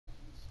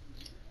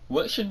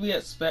What should we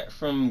expect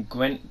from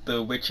Gwent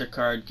the Witcher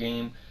card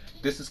game?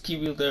 This is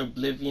Kiwi the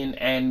Oblivion,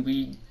 and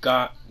we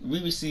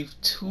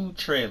received two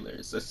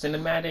trailers, a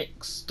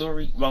cinematic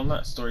story, well,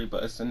 not story,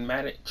 but a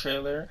cinematic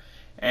trailer,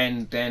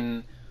 and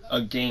then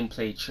a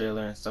gameplay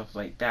trailer and stuff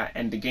like that.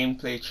 And the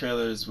gameplay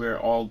trailer is where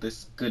all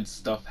this good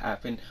stuff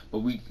happened, but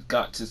we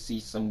got to see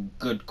some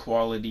good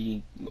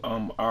quality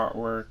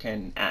artwork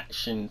and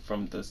action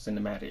from the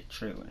cinematic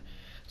trailer.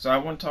 So I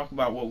want to talk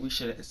about what we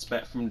should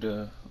expect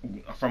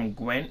from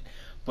Gwent,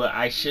 but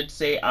I should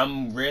say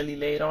I'm really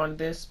late on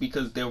this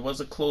because there was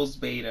a closed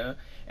beta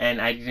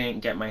and I didn't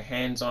get my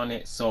hands on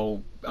it,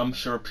 so I'm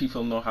sure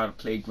people know how to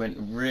play Gwent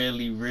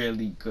really,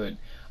 really good.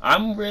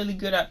 I'm really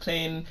good at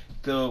playing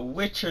the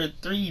Witcher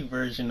 3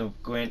 version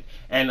of Gwent,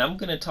 and I'm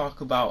gonna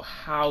talk about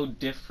how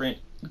different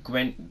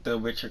Gwent the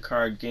Witcher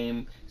card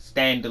game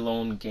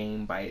standalone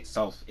game by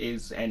itself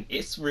is, and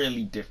it's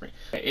really different.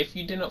 If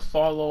you didn't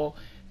follow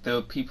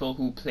the people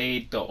who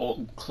played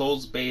the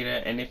closed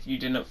beta, and if you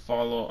didn't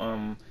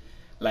follow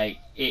like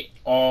it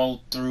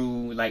all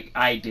through like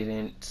I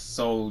didn't,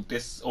 so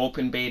this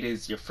open beta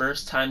is your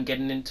first time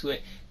getting into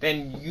it,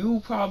 then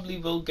you probably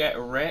will get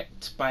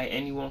wrecked by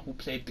anyone who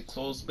played the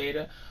closed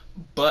beta.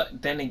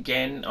 But then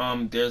again,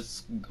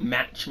 there's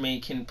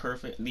matchmaking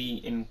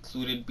perfectly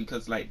included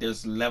because like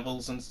there's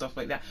levels and stuff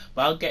like that.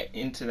 But I'll get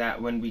into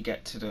that when we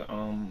get to the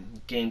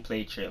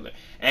gameplay trailer.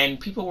 And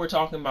people were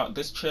talking about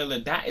this trailer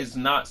that is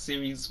not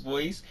Ciri's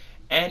voice,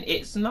 and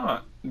it's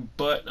not.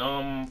 But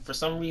for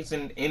some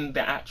reason in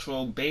the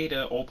actual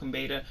beta, open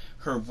beta,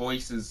 her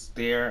voice is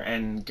there,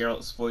 and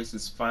Geralt's voice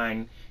is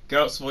fine.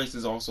 Geralt's voice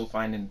is also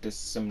fine in this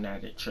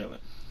cinematic trailer.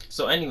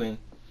 So anyway,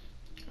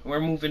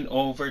 we're moving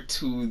over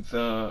to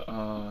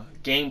the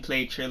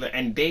gameplay trailer,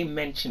 and they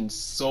mentioned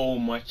so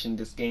much in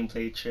this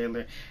gameplay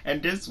trailer,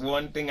 and there's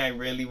one thing I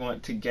really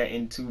want to get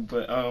into,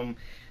 but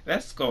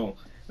let's go.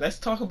 Let's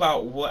talk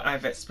about what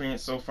I've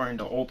experienced so far in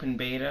the open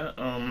beta.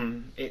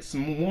 It's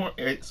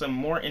a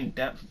more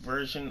in-depth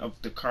version of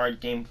the card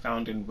game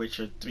found in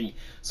Witcher 3.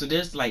 So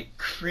there's like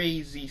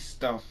crazy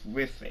stuff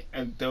with it,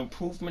 and the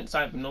improvements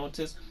I've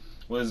noticed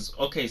was,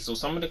 okay, so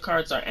some of the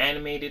cards are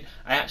animated.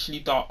 I actually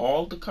thought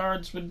all the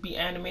cards would be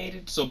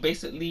animated. So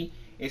basically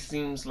it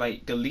seems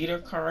like the leader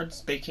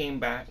cards, they came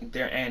back,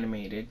 they're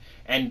animated,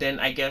 and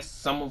then I guess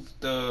some of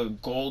the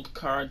gold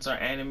cards are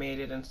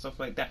animated and stuff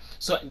like that.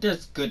 So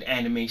there's good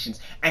animations,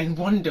 and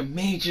one of the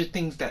major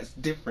things that's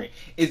different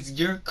is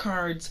your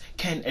cards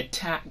can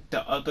attack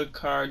the other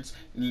cards,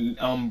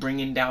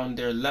 bringing down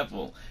their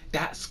level.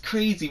 That's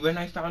crazy. When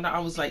I found out, I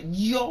was like,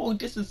 yo,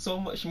 this is so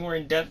much more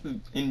in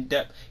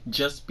depth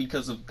just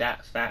because of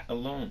that fact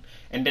alone.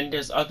 And then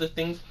there's other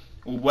things.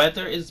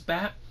 Weather is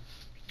back,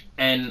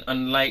 and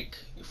unlike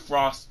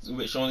Frost,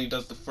 which only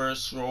does the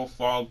first row,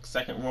 Fog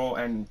second row,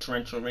 and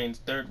Torrential Rain's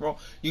third row,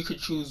 you could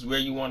choose where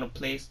you want to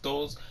place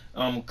those.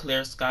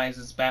 Clear Skies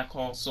is back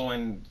also,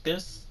 and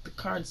the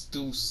cards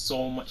do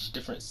so much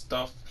different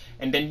stuff.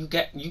 And then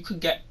you could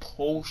get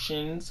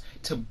potions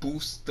to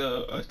boost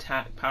the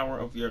attack power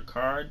of your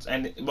cards,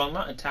 and well,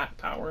 not attack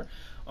power,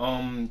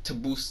 to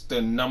boost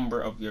the number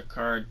of your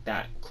card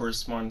that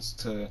corresponds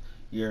to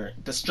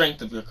the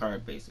strength of your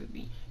card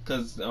basically,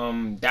 because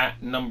that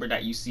number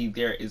that you see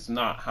there is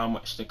not how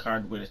much the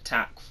card would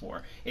attack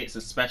for. It's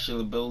a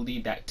special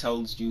ability that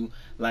tells you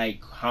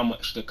like how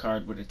much the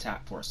card would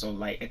attack for. So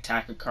like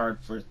attack a card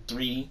for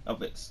 3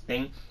 of its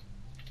thing,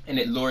 and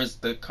it lowers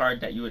the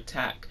card that you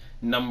attack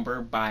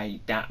number by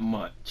that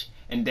much,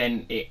 and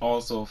then it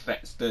also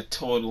affects the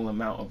total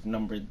amount of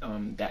number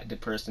that the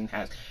person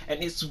has,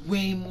 and it's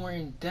way more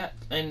in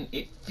depth, and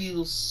it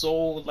feels so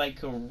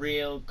like a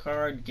real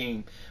card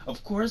game.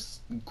 Of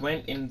course,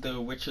 Gwent in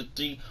The Witcher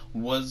 3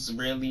 was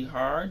really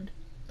hard,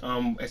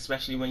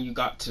 especially when you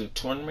got to the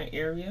tournament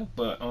area,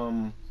 but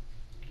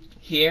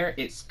here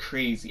it's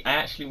crazy. I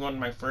actually won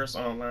my first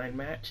online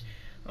match,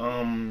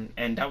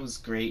 and that was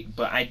great,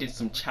 but I did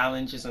some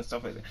challenges and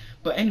stuff like that.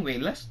 But anyway,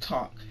 let's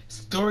talk.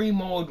 Story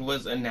mode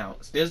was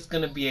announced. There's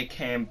gonna be a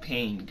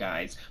campaign,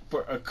 guys.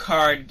 For a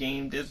card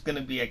game, there's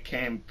gonna be a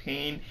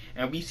campaign,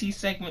 and we see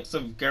segments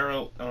of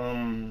Geralt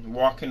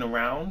walking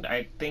around.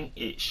 I think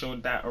it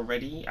showed that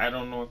already. I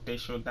don't know if they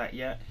showed that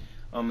yet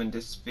in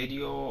this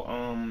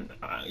video.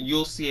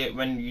 You'll see it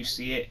when you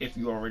see it, if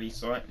you already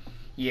saw it.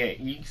 Yeah,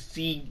 you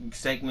see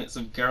segments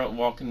of Geralt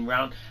walking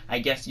around. I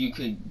guess you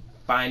could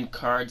find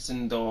cards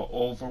in the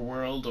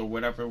overworld or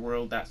whatever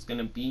world that's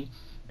gonna be,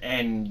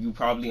 and you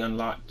probably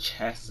unlock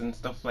chests and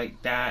stuff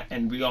like that,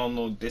 and we all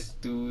know this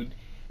dude,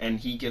 and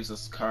he gives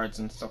us cards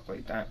and stuff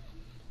like that.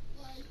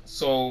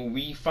 So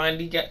we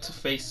finally get to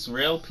face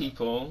real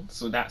people,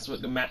 so that's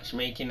what the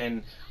matchmaking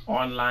and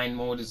online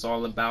mode is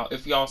all about.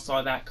 If y'all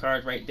saw that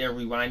card right there,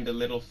 rewind a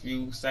little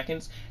few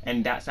seconds,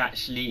 and that's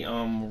actually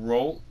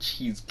Roach.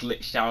 He's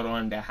glitched out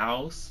on the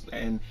house,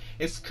 and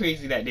it's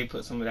crazy that they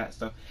put some of that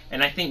stuff.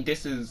 And I think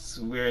this is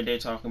where they're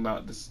talking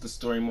about this, the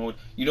story mode.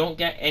 You don't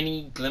get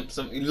any glimpse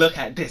of. Look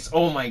at this!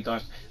 Oh my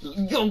gosh,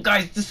 yo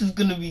guys, this is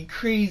gonna be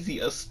crazy.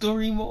 A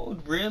story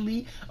mode,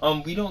 really?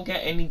 We don't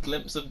get any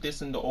glimpse of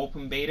this in the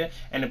open beta,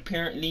 and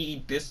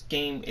apparently this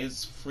game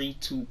is free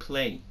to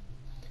play.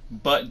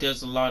 But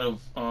there's a lot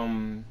of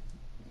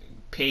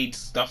paid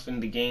stuff in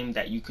the game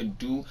that you could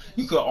do.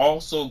 You could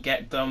also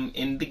get them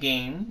in the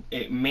game.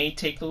 It may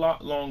take a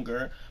lot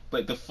longer,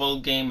 but the full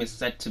game is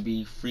set to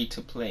be free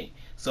to play.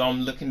 So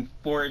I'm looking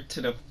forward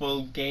to the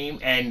full game.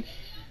 And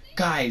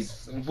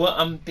guys, what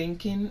I'm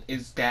thinking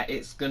is that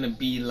it's gonna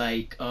be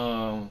like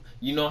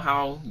you know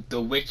how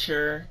The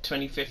Witcher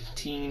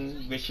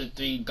 2015 Witcher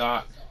 3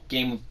 got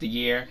Game of the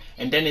Year,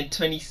 and then in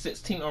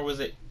 2016, or was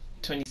it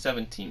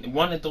 2017,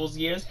 one of those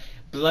years,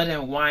 Blood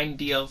and Wine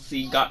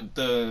DLC got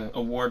the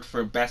award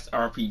for best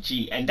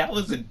RPG, and that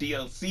was a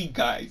DLC,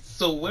 guys.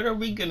 So what are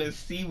we gonna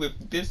see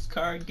with this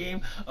card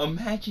game?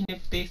 Imagine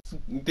if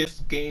this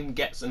game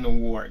gets an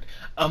award.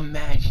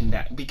 Imagine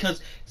that,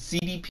 because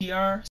CD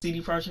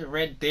Projekt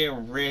Red, they're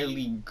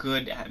really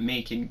good at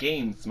making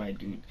games, my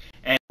dude.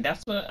 And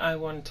that's what I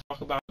want to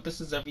talk about. This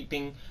is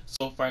everything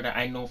so far that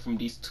I know from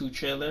these two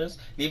trailers.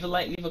 Leave a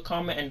like, leave a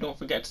comment, and don't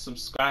forget to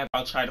subscribe.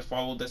 I'll try to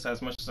follow this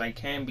as much as I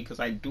can, because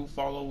I do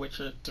follow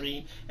Witcher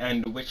 3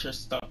 and Witcher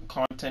stuff,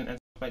 content and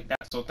stuff like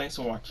that. So thanks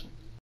for watching.